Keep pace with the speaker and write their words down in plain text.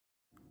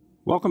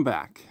Welcome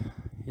back.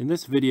 In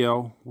this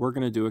video, we're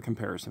going to do a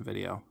comparison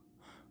video.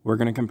 We're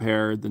going to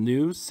compare the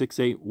new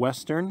 6.8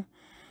 Western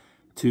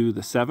to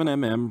the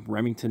 7mm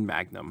Remington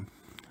Magnum.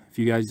 If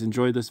you guys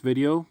enjoyed this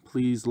video,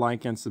 please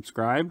like and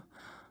subscribe.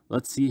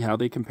 Let's see how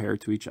they compare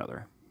to each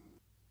other.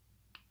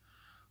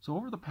 So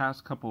over the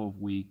past couple of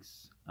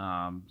weeks,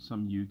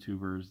 some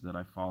YouTubers that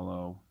I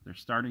follow, they're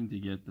starting to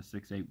get the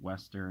 6.8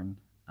 Western.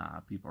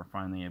 People are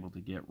finally able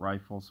to get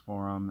rifles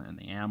for them and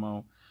the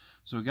ammo.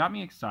 So it got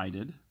me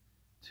excited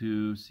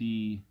to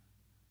see,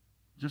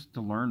 just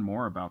to learn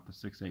more about the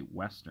 6.8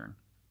 Western.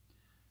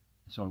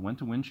 So I went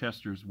to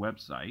Winchester's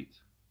website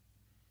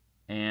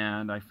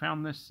and I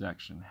found this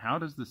section. How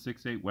does the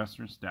 6.8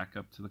 Western stack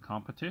up to the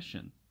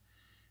competition?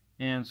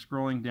 And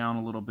scrolling down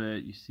a little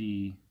bit, you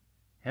see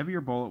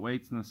heavier bullet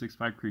weights than the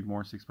 6.5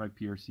 Creedmoor, 6.5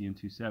 PRC, and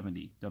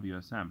 270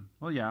 WSM.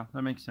 Well, yeah,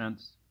 that makes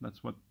sense.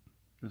 That's what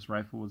this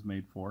rifle was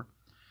made for.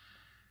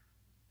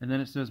 And then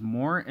it says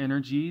more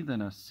energy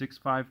than a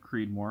 6.5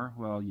 Creedmoor.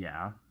 Well,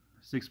 yeah.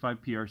 6.5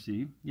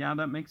 PRC. Yeah,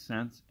 that makes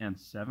sense. And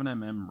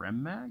 7mm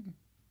Rem Mag?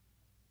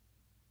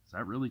 Is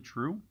that really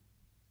true?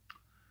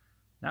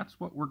 That's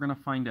what we're going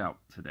to find out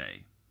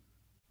today.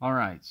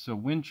 Alright, so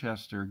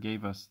Winchester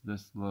gave us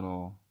this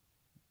little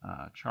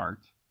chart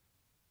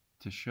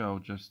to show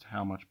just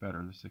how much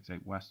better the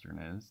 6.8 Western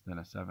is than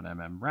a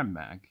 7mm Rem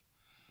Mag.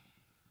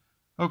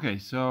 Okay,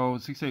 so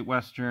 6.8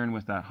 Western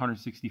with that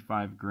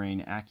 165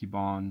 grain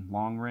AccuBond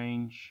long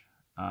range,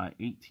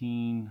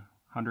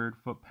 1,800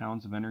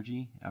 foot-pounds of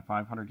energy at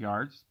 500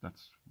 yards.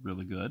 That's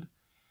really good.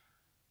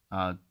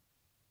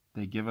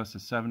 They give us a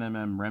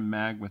 7mm Rem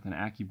Mag with an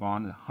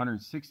AccuBond,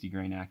 160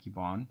 grain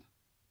AccuBond,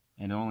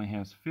 and it only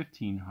has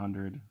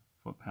 1,500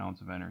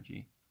 foot-pounds of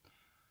energy.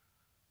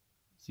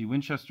 See,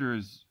 Winchester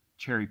is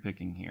cherry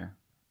picking here.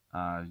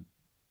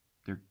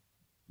 They're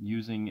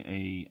using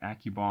a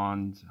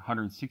AccuBond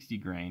 160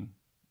 grain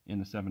in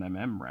the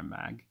 7mm Rem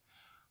Mag,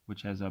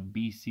 which has a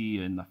BC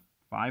in the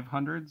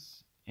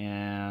 500s,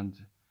 and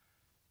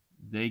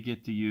they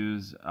get to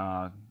use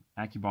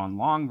AccuBond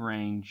long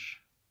range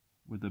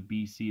with a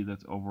BC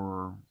that's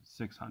over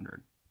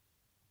 600.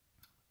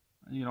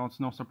 You know, it's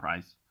no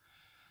surprise.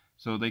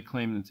 So they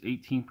claim it's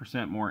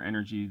 18% more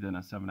energy than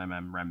a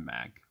 7mm Rem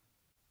Mag.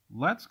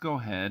 Let's go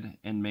ahead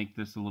and make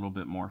this a little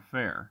bit more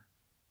fair.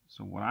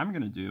 So what I'm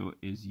going to do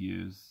is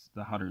use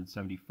the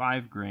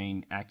 175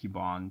 grain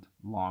AccuBond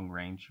long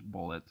range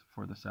bullet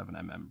for the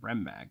 7mm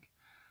Rem Mag.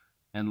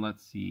 And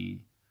let's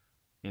see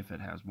if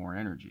it has more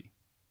energy.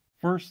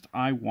 First,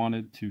 I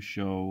wanted to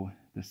show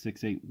the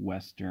 6.8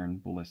 Western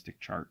ballistic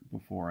chart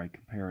before I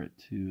compare it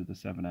to the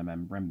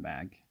 7mm Rem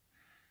Mag.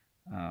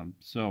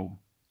 So,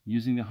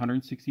 using the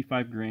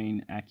 165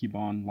 grain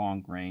AccuBond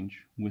long range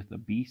with a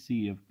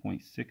BC of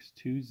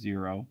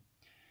 0.620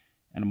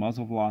 and a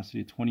muzzle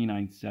velocity of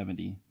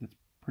 2970, that's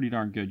pretty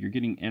darn good. You're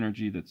getting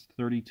energy that's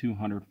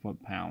 3,200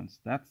 foot-pounds.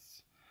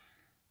 That's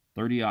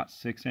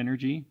 30-06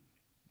 energy,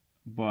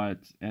 but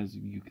as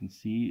you can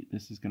see,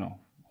 this is going to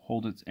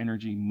hold its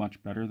energy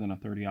much better than a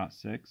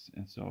 30-06,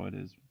 and so it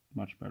is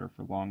much better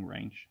for long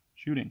range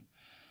shooting.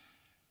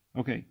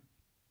 Okay,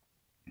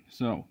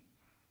 so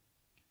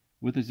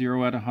with a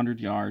 0 at 100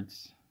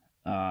 yards,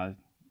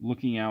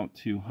 looking out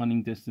to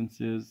hunting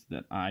distances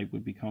that I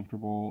would be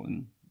comfortable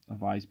and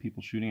advise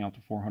people shooting out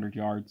to 400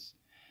 yards,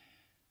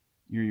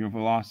 your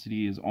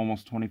velocity is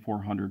almost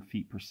 2,400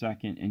 feet per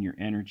second, and your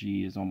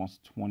energy is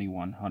almost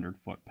 2,100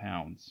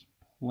 foot-pounds.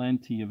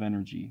 Plenty of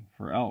energy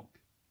for elk.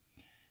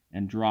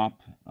 And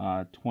drop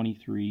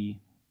 23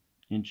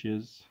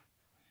 inches,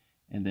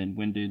 and then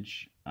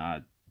windage.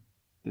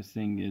 This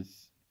thing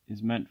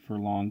is meant for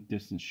long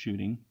distance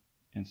shooting,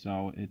 and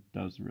so it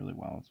does really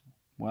well as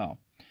well.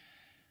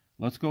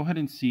 Let's go ahead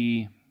and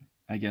see,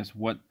 I guess,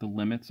 what the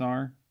limits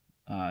are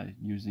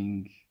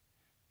using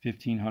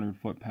 1,500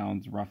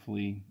 foot-pounds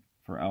roughly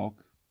for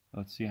elk.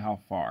 Let's see how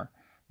far.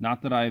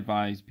 Not that I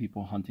advise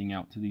people hunting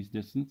out to these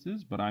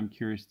distances, but I'm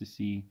curious to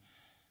see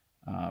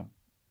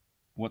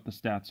what the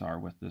stats are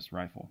with this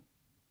rifle.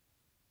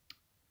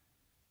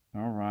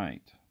 All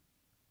right.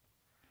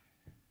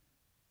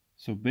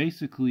 So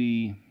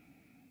basically,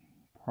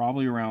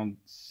 probably around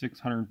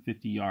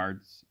 650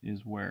 yards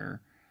is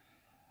where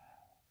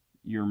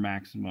your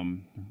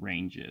maximum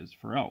range is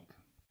for elk.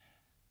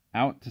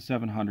 Out to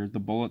 700, the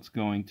bullet's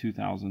going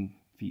 2,000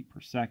 feet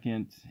per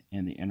second,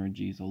 and the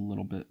energy is a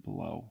little bit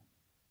below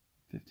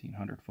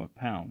 1,500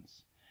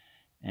 foot-pounds.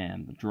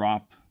 And the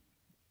drop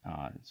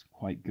is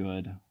quite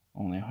good,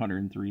 only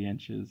 103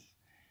 inches,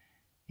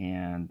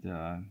 and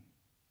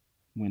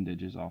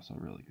windage is also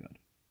really good.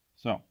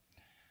 So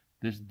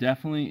this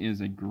definitely is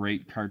a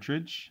great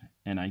cartridge,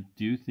 and I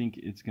do think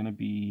it's going to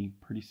be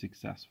pretty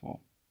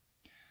successful.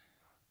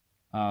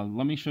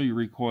 Let me show you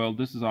recoil.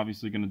 This is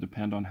obviously going to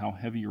depend on how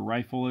heavy your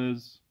rifle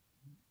is,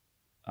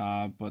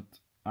 but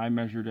I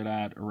measured it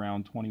at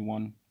around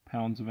 21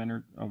 pounds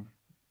of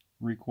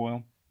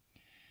recoil,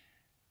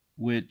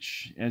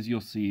 which, as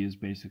you'll see, is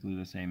basically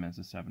the same as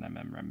a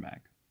 7mm Rem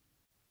Mag.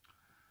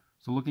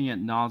 So looking at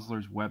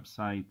Nosler's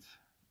website,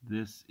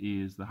 This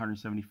is the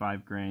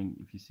 175 grain.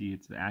 If you see,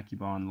 it's the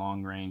AccuBond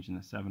long range and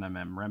the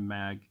 7mm Rem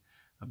Mag,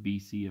 a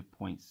BC of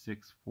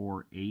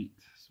 .648,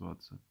 so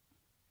it's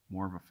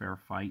more of a fair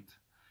fight.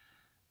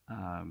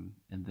 And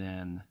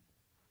then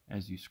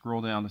as you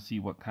scroll down to see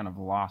what kind of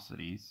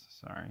velocities,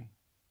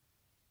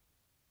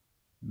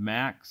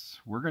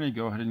 max, we're going to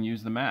go ahead and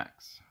use the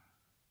max,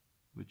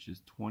 which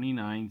is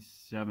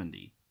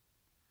 2970.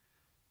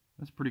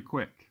 That's pretty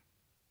quick.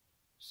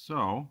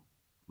 So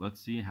let's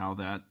see how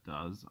that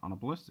does on a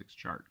ballistics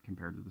chart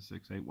compared to the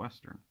 6.8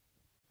 Western.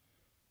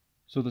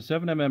 So the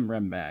 7mm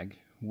Rem Mag,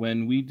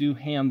 when we do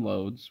hand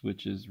loads,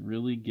 which is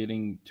really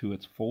getting to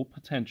its full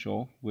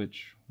potential,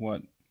 which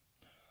what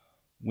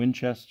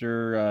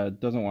Winchester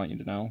doesn't want you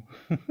to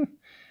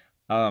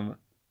know,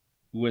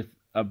 with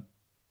a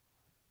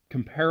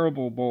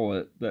comparable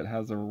bullet that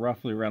has a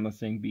roughly around the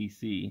same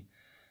BC,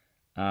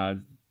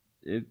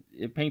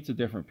 it paints a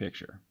different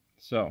picture.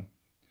 So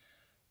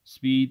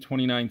speed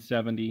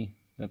 2970,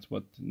 that's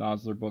what the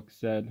Nosler book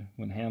said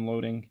when hand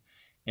loading.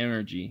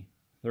 Energy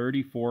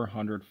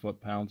 3,400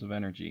 foot-pounds of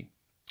energy.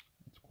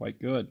 That's quite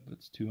good.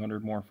 That's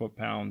 200 more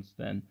foot-pounds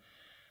than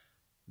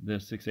the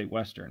 6.8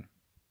 Western.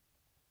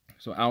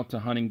 So out to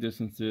hunting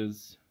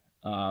distances,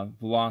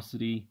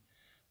 velocity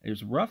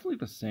is roughly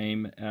the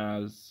same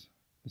as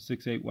the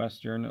 6.8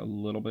 Western, a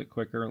little bit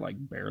quicker, like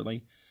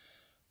barely.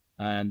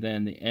 And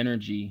then the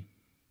energy,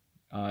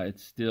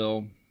 it's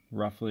still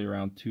roughly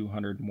around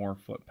 200 more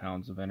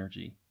foot-pounds of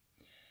energy.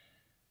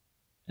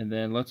 And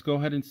then let's go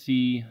ahead and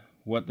see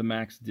what the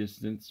max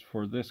distance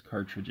for this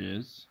cartridge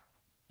is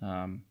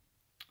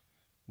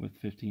with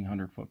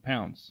 1,500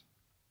 foot-pounds.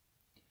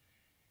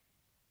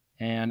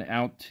 And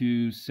out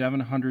to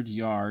 700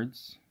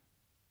 yards,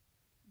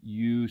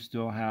 you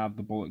still have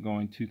the bullet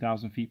going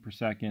 2,000 feet per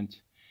second,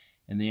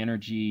 and the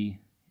energy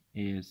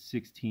is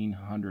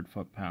 1,600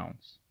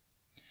 foot-pounds.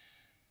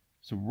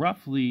 So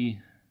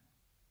roughly,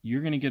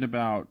 you're going to get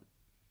about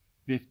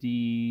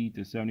 50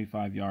 to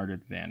 75 yard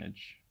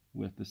advantage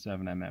with the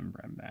 7mm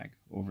Rem Mag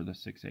over the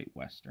 6.8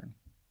 Western.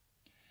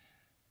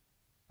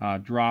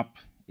 Drop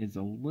is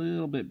a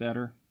little bit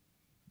better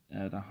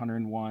at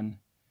 101.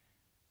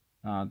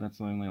 That's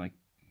only like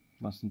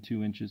less than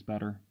 2 inches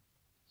better,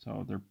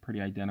 so they're pretty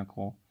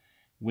identical.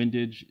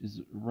 Windage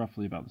is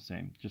roughly about the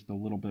same, just a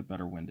little bit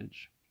better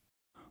windage.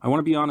 I want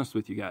to be honest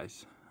with you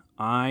guys.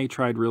 I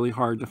tried really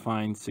hard to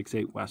find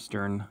 6.8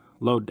 Western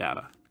load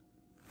data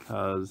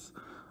because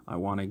I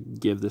want to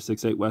give the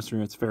 6.8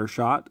 Western its fair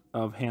shot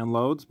of hand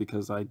loads,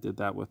 because I did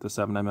that with the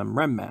 7mm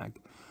Rem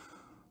Mag,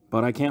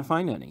 but I can't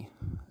find any.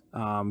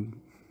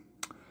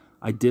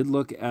 I did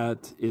look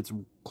at its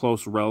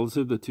close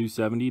relative, the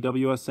 270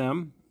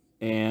 WSM,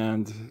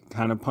 and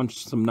kind of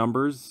punched some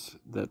numbers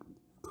that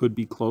could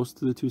be close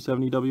to the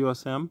 270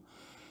 WSM,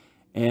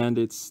 and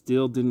it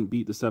still didn't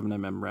beat the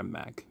 7mm Rem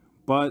Mag.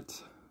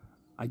 But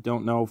I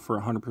don't know for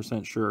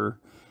 100% sure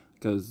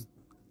because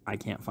I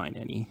can't find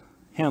any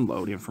hand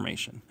load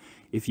information.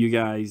 If you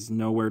guys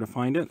know where to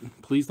find it,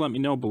 please let me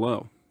know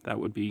below. That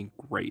would be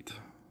great.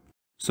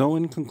 So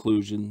in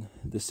conclusion,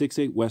 the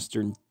 6.8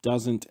 Western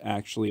doesn't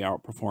actually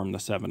outperform the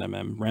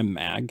 7mm Rem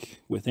Mag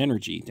with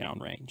energy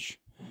downrange.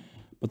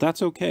 But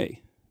that's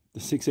okay. The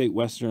 6.8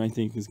 Western, I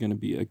think, is going to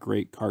be a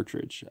great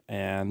cartridge,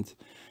 and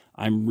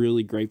I'm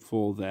really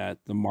grateful that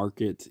the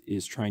market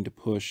is trying to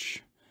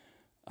push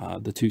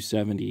the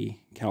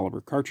 270 caliber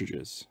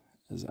cartridges,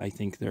 as I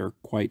think they're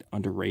quite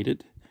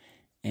underrated,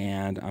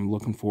 and I'm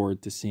looking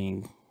forward to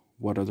seeing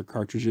what other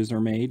cartridges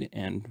are made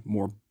and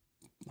more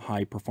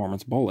high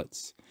performance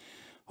bullets.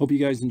 Hope you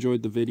guys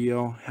enjoyed the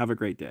video. Have a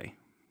great day.